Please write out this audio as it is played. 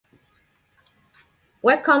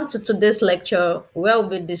Welcome to today's lecture where we'll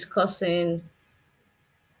be discussing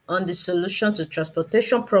on the solution to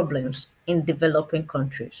transportation problems in developing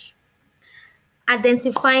countries.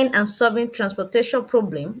 Identifying and solving transportation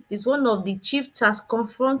problem is one of the chief tasks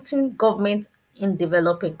confronting government in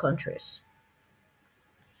developing countries.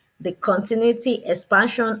 The continuity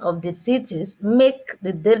expansion of the cities make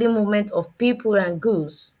the daily movement of people and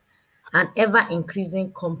goods an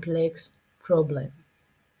ever-increasing complex problem.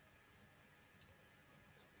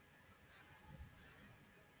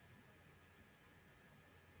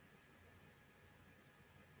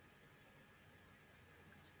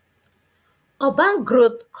 Urban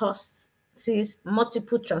growth causes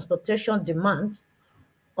multiple transportation demands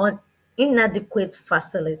on inadequate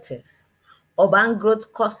facilities. Urban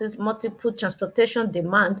growth causes multiple transportation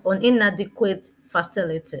demand on inadequate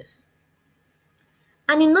facilities.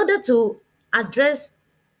 And in order to address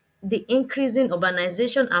the increasing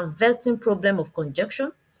urbanization and vectoring problem of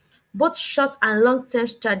congestion, both short and long-term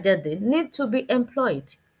strategies need to be employed.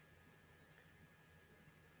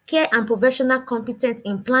 Care and professional competence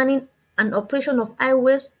in planning and operation of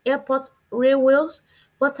highways, airports, railways,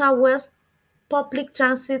 waterways, public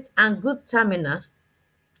transit, and goods terminals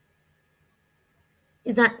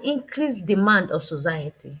is an increased demand of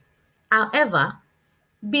society. However,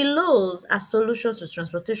 below are solutions to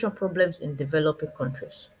transportation problems in developing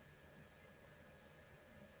countries.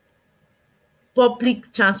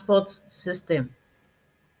 Public transport system.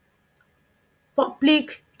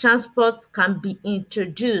 Public transport can be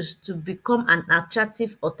introduced to become an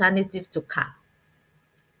attractive alternative to car.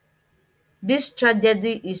 This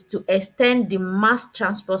strategy is to extend the mass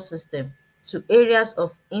transport system to areas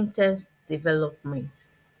of intense development.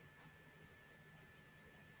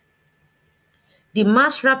 The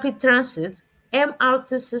mass rapid transit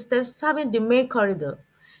 (MRT) system serving the main corridor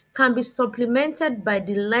can be supplemented by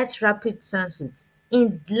the light rapid transit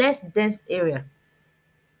in less dense areas.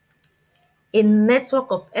 A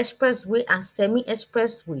network of expressway and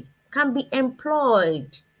semi-expressway can be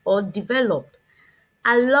employed or developed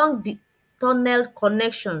along the tunnel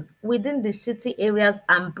connection within the city areas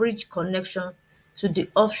and bridge connection to the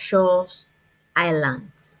offshore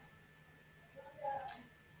islands.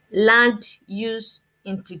 Land use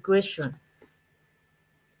integration.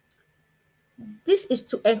 This is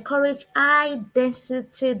to encourage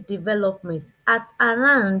high-density development at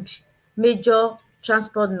around major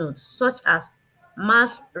transport nodes such as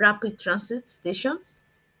mass rapid transit stations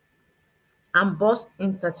and bus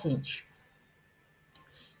interchange.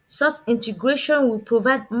 Such integration will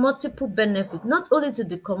provide multiple benefits not only to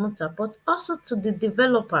the commuter but also to the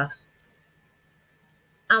developers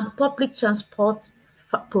and public transport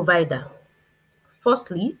provider.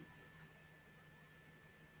 Firstly,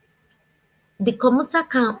 the commuter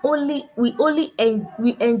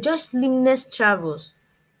we enjoy seamless travels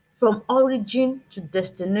from origin to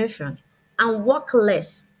destination and work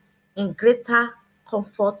less in greater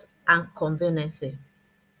comfort and convenience.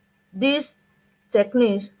 These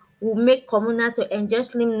techniques will make commuters to enjoy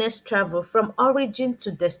seamless travel from origin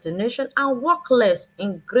to destination and work less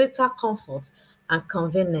in greater comfort and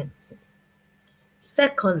convenience.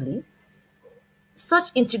 Secondly,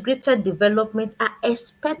 such integrated development are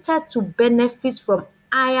expected to benefit from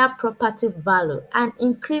higher property value and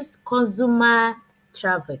increased consumer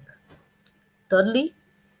traffic. Thirdly,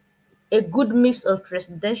 a good mix of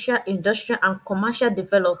residential, industrial, and commercial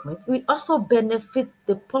development will also benefit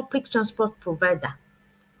the public transport provider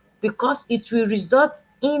because it will result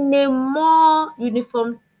in a more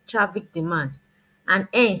uniform traffic demand and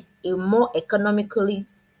hence a more economically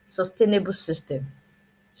sustainable system.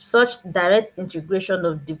 Such direct integration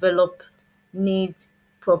of development needs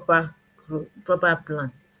proper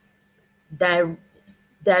plan. Di-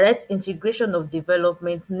 Direct integration of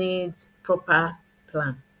development needs proper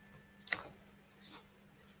plan.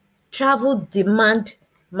 Travel demand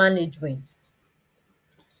management.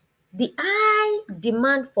 The high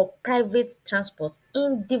demand for private transport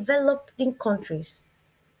in developing countries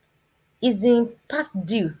is in part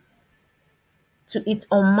due to its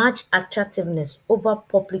unmatched attractiveness over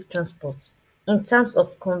public transport in terms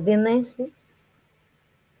of convenience,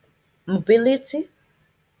 mobility,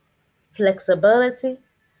 flexibility,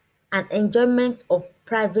 and enjoyment of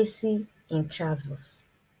privacy in travels.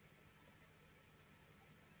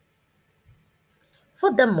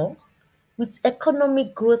 Furthermore, with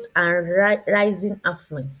economic growth and rising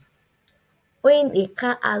affluence, owning a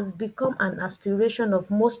car has become an aspiration of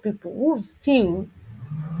most people who view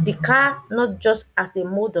the car not just as a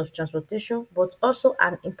mode of transportation but also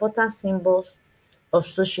an important symbol of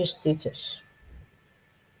social status.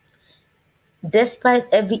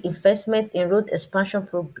 Despite heavy investment in road expansion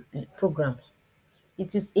programs,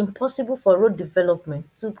 it is impossible for road development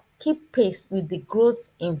to keep pace with the growth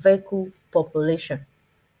in vehicle population.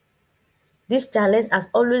 This challenge has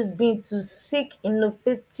always been to seek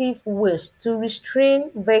innovative ways to restrain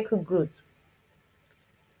vehicle growth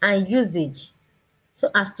and usage so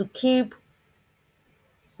as to keep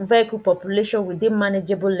vehicle population within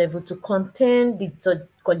manageable level to contain the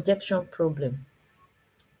congestion problem.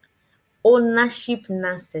 Ownership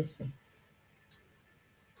licensing.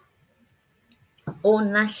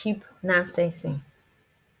 Ownership licensing.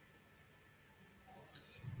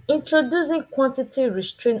 Introducing quantity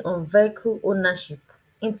restraint on vehicle ownership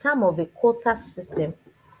in terms of a quota system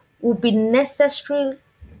will be necessary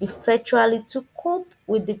effectually to cope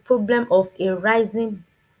with the problem of a rising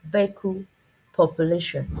vehicle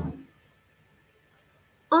population.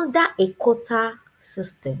 Under a quota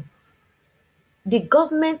system, the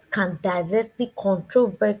government can directly control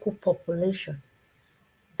vehicle population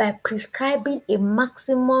by prescribing a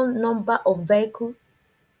maximum number of vehicles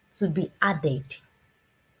to be added,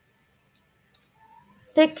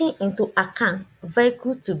 taking into account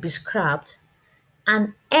vehicles to be scrapped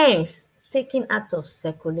and hence taken out of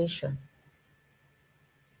circulation.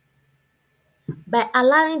 By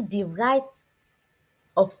allowing the right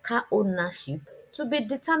of car ownership to be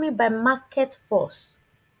determined by market force,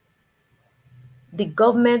 the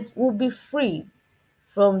government will be free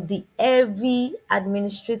from the heavy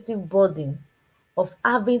administrative burden of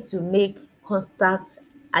having to make constant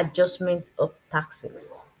adjustment of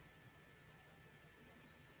taxes.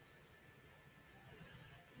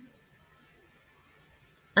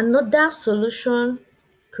 Another solution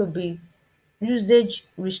could be usage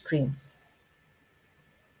restraint.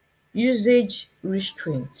 Usage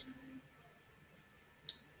restraint.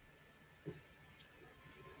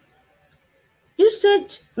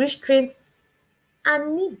 Usage restraints are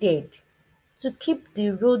needed to keep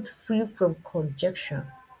the road free from congestion.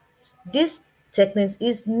 This technique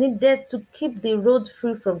is needed to keep the road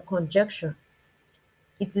free from congestion.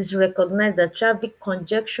 It is recognized that traffic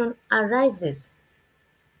congestion arises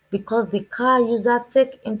because the car user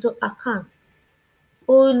take into account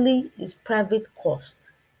only his private cost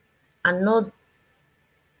and not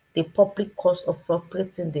the public cost of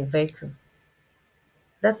operating the vehicle.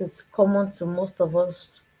 That is common to most of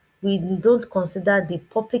us. We don't consider the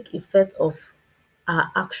public effect of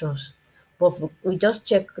our actions, but we just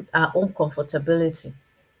check our own comfortability.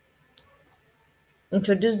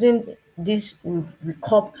 Introducing this will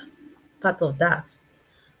curb part of that.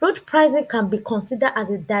 Road pricing can be considered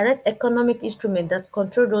as a direct economic instrument that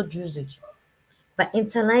controls road usage. By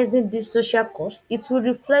internalizing this social cost, it will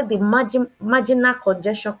reflect the marginal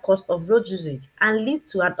congestion cost of road usage and lead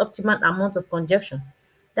to an optimal amount of congestion.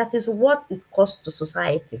 That is what it costs to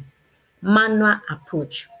society. Manual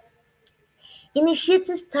approach.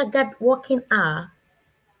 Initiating staggered working hour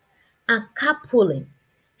and carpooling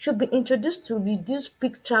should be introduced to reduce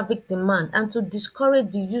peak traffic demand and to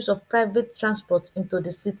discourage the use of private transport into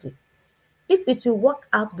the city. If it will work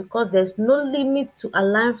out because there is no limit to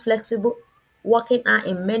allowing flexible working hours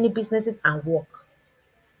in many businesses and work.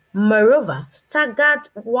 Moreover, staggered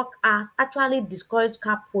work hours actually discourage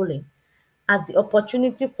carpooling as the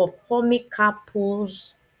opportunity for forming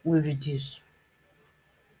carpools will reduce.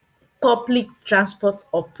 Public transport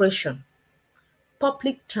operation.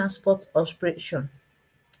 Public transport operation.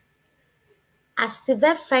 A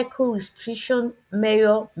severe vehicle restriction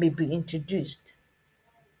measure may be introduced.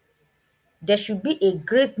 There should be a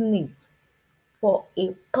great need for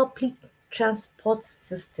a public transport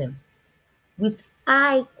system with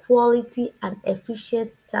high quality and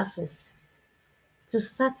efficient service to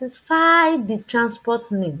satisfy the transport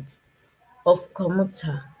needs of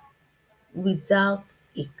commuter without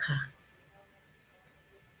a car.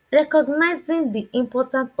 Recognizing the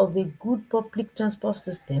importance of a good public transport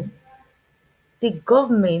system, the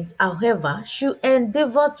government, however, should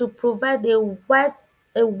endeavour to provide a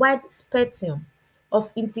wide spectrum of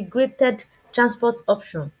integrated transport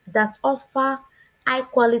options that offer high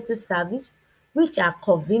quality service which are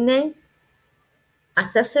convenient,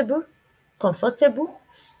 accessible, comfortable,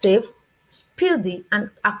 safe, speedy and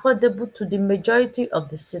affordable to the majority of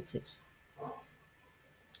the cities.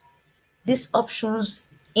 These options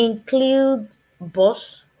include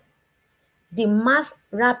bus, the Mass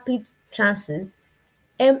Rapid Transit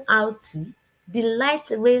 (MRT), the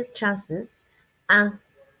Light Rail Transit and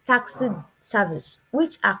taxi service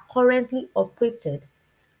which are currently operated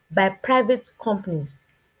by private companies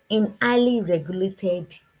in highly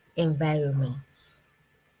regulated environments.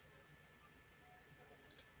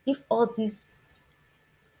 If all these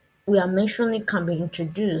we are mentioning can be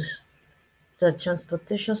introduced the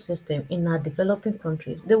transportation system in our developing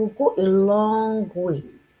countries, they will go a long way.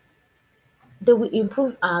 They will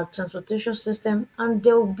improve our transportation system, and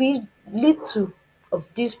there will be little of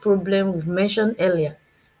this problem we've mentioned earlier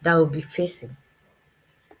that we'll be facing.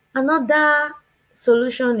 Another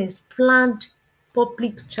solution is planned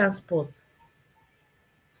public transport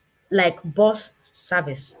like bus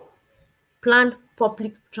service. Planned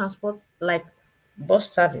public transport like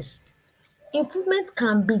bus service. Improvement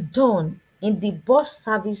can be done in the bus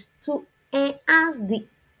service to enhance the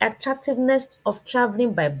attractiveness of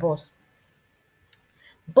traveling by bus.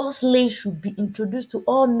 Bus lanes should be introduced to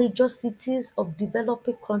all major cities of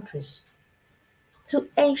developing countries to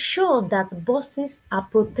ensure that buses are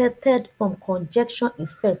protected from congestion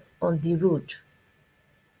effect on the road.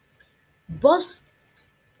 Bus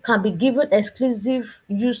can be given exclusive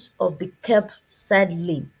use of the curbside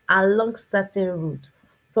lane along certain routes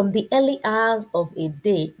from the early hours of a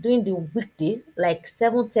day during the weekday like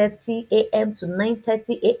 7:30 a.m. to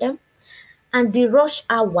 9:30 a.m. and the rush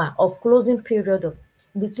hour of closing period of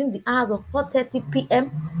between the hours of 4:30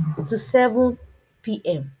 p.m. to 7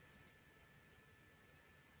 p.m.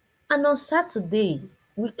 and on Saturday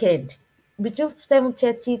weekend between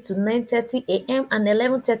 7:30 to 9:30 a.m. and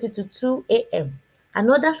 11:30 to 2 a.m.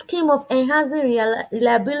 Another scheme of enhancing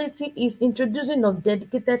reliability is introducing of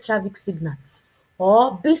dedicated traffic signal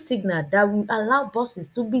or B signal that will allow buses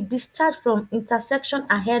to be discharged from intersection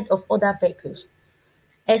ahead of other vehicles.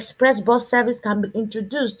 Express bus service can be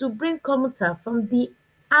introduced to bring commuters from the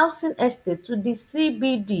housing estate to the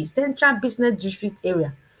CBD (Central Business District)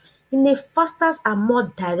 area in a faster and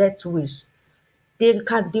more direct ways. They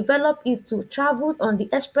can develop it to travel on the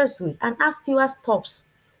expressway and have fewer stops,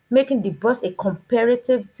 making the bus a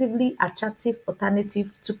comparatively attractive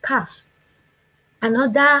alternative to cars.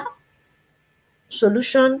 Another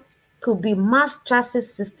solution could be mass transit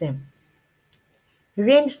system.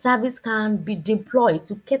 Range service can be deployed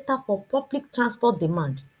to cater for public transport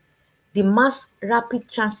demand. The mass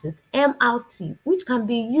rapid transit (MRT), which can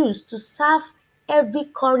be used to serve heavy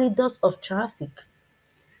corridors of traffic,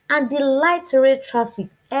 and the light rail traffic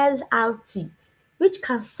 (LRT), which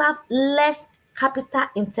can serve less capital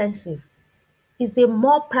intensive, is a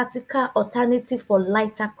more practical alternative for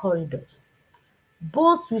lighter corridors.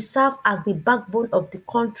 Both will serve as the backbone of the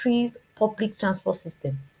country's public transport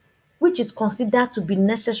system, which is considered to be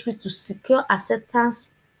necessary to secure acceptance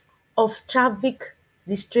of traffic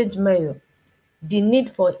restraint measures. The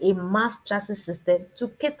need for a mass transit system to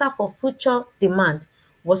cater for future demand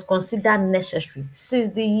was considered necessary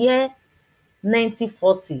since the year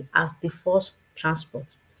 1940 as the first transport.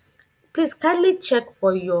 Please kindly check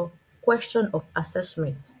for your question of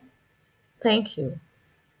assessment. Thank you.